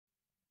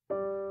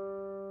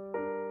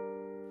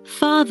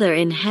Father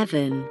in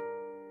heaven,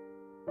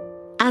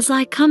 as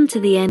I come to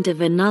the end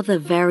of another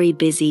very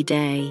busy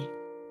day,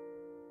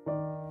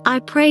 I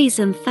praise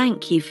and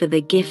thank you for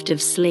the gift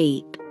of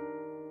sleep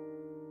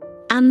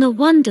and the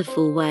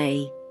wonderful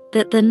way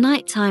that the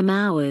nighttime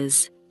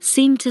hours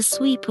seem to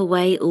sweep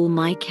away all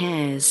my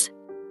cares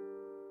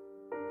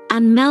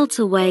and melt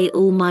away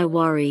all my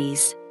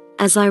worries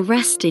as I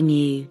rest in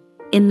you,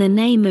 in the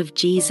name of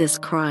Jesus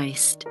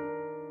Christ.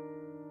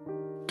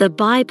 The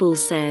Bible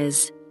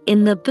says,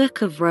 in the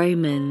book of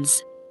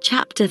Romans,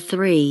 chapter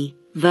 3,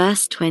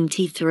 verse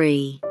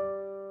 23,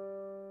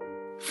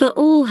 "For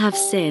all have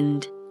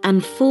sinned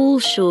and fall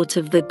short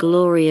of the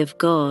glory of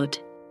God."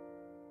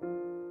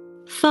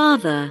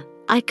 Father,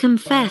 I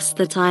confess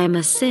that I am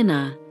a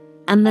sinner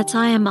and that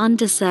I am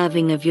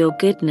undeserving of your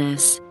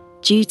goodness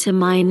due to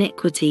my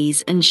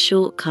iniquities and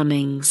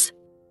shortcomings.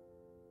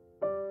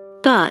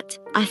 But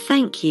I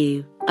thank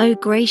you, O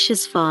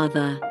gracious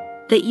Father,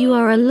 that you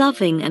are a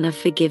loving and a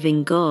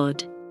forgiving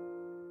God.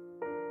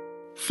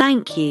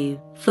 Thank you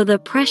for the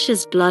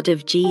precious blood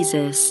of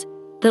Jesus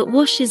that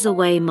washes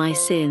away my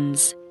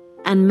sins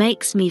and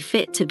makes me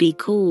fit to be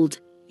called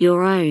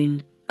your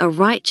own, a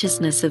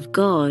righteousness of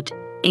God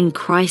in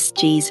Christ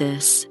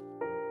Jesus.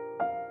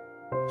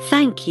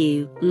 Thank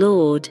you,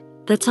 Lord,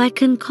 that I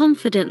can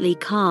confidently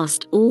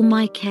cast all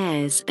my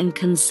cares and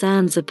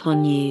concerns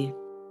upon you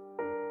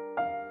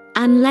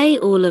and lay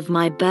all of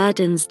my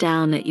burdens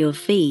down at your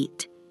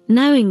feet,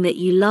 knowing that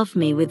you love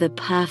me with a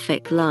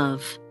perfect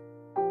love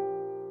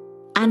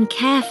and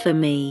care for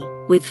me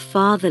with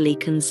fatherly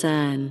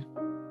concern.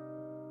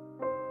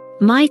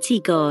 Mighty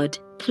God,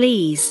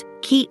 please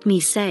keep me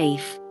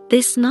safe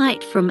this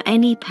night from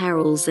any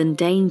perils and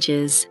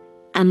dangers,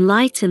 and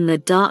lighten the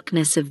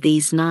darkness of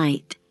these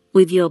night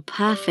with your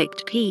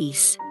perfect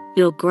peace,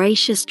 your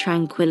gracious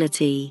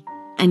tranquility,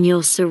 and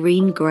your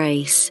serene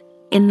grace,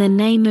 in the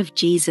name of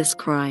Jesus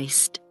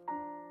Christ.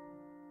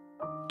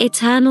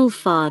 Eternal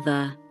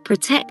Father,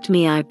 protect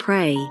me, I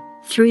pray,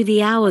 through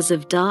the hours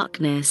of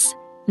darkness,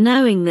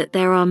 knowing that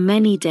there are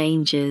many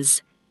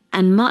dangers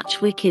and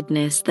much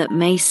wickedness that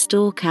may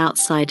stalk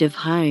outside of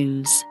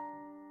homes.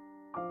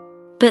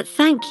 But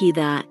thank you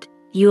that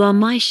you are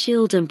my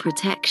shield and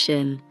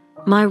protection,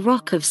 my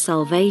rock of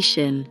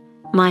salvation,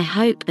 my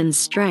hope and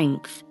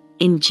strength,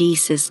 in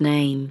Jesus'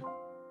 name.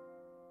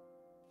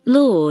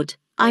 Lord,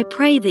 I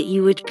pray that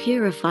you would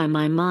purify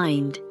my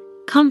mind,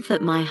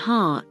 comfort my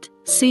heart,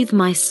 soothe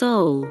my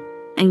soul,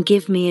 and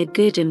give me a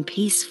good and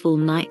peaceful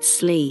night's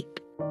sleep.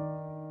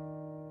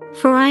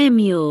 For I am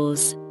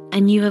yours,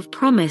 and you have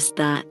promised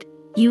that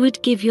you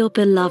would give your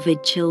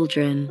beloved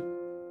children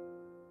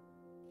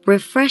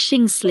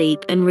refreshing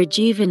sleep and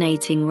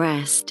rejuvenating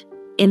rest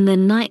in the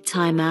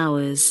nighttime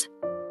hours.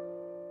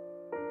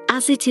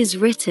 As it is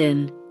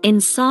written in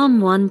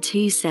Psalm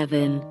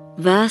 127,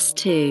 verse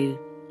 2,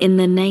 in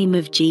the name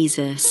of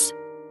Jesus.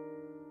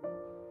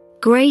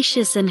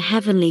 Gracious and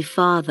Heavenly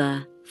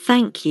Father,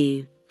 thank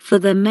you for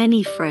the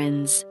many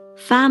friends,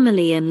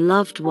 family and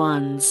loved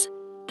ones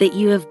that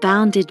you have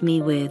bounded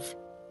me with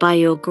by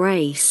your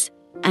grace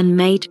and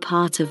made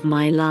part of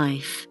my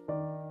life.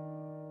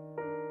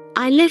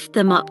 I lift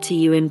them up to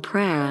you in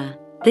prayer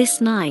this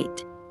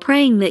night,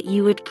 praying that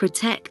you would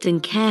protect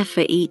and care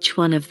for each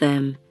one of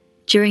them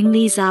during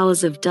these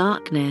hours of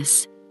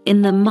darkness,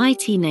 in the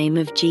mighty name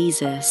of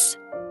Jesus.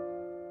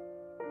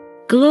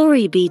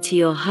 Glory be to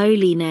your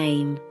holy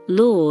name,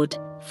 Lord,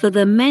 for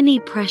the many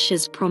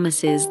precious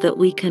promises that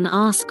we can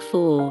ask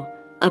for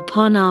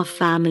upon our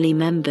family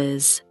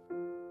members.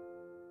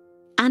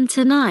 And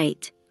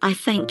tonight, I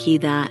thank you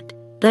that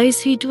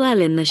those who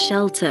dwell in the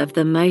shelter of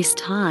the Most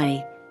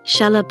High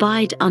shall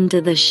abide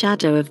under the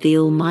shadow of the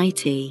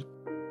Almighty.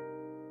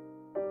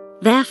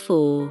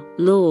 Therefore,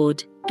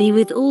 Lord, be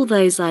with all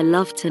those I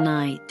love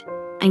tonight,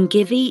 and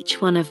give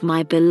each one of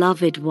my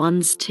beloved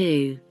ones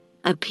too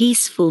a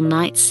peaceful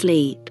night's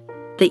sleep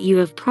that you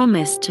have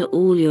promised to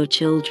all your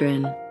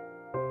children.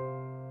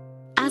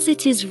 As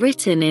it is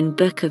written in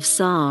Book of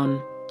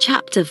Psalm,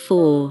 chapter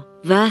 4,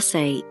 verse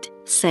 8,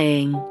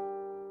 saying,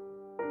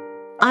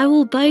 I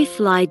will both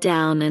lie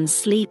down and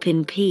sleep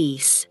in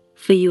peace,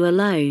 for you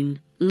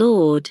alone,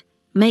 Lord,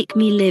 make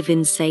me live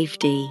in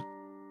safety.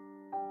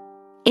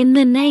 In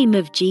the name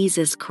of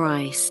Jesus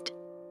Christ.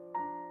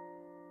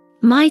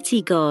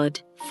 Mighty God,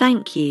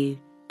 thank you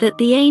that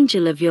the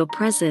angel of your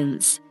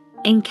presence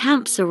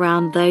encamps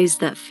around those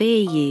that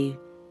fear you,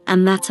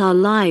 and that our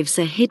lives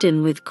are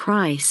hidden with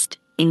Christ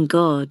in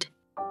God,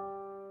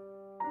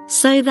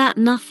 so that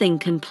nothing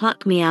can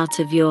pluck me out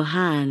of your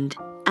hand,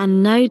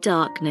 and no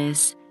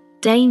darkness,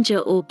 danger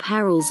or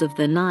perils of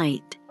the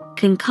night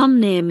can come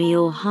near me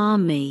or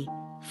harm me,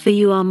 for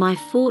you are my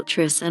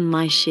fortress and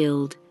my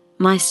shield,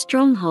 my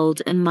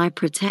stronghold and my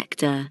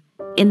protector,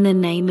 in the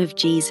name of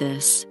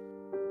Jesus.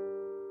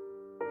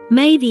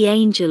 May the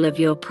angel of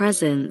your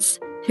presence,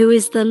 who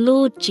is the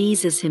Lord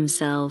Jesus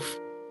himself,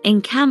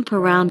 encamp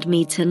around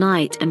me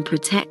tonight and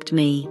protect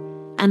me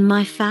and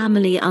my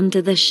family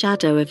under the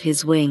shadow of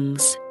his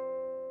wings.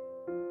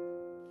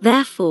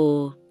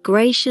 Therefore,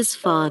 gracious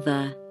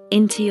Father,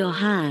 into your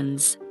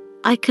hands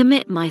I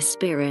commit my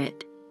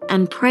spirit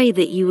and pray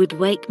that you would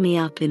wake me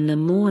up in the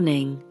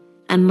morning,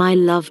 and my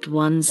loved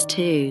ones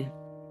too,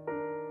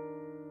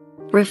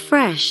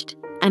 refreshed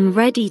and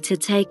ready to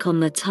take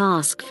on the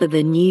task for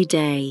the new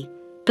day,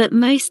 but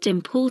most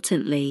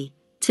importantly,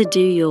 to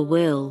do your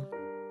will.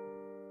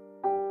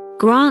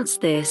 Grant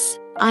this,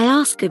 I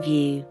ask of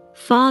you,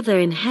 Father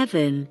in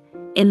heaven,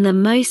 in the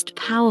most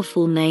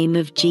powerful name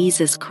of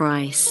Jesus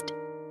Christ.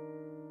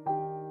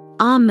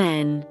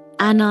 Amen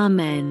and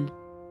amen.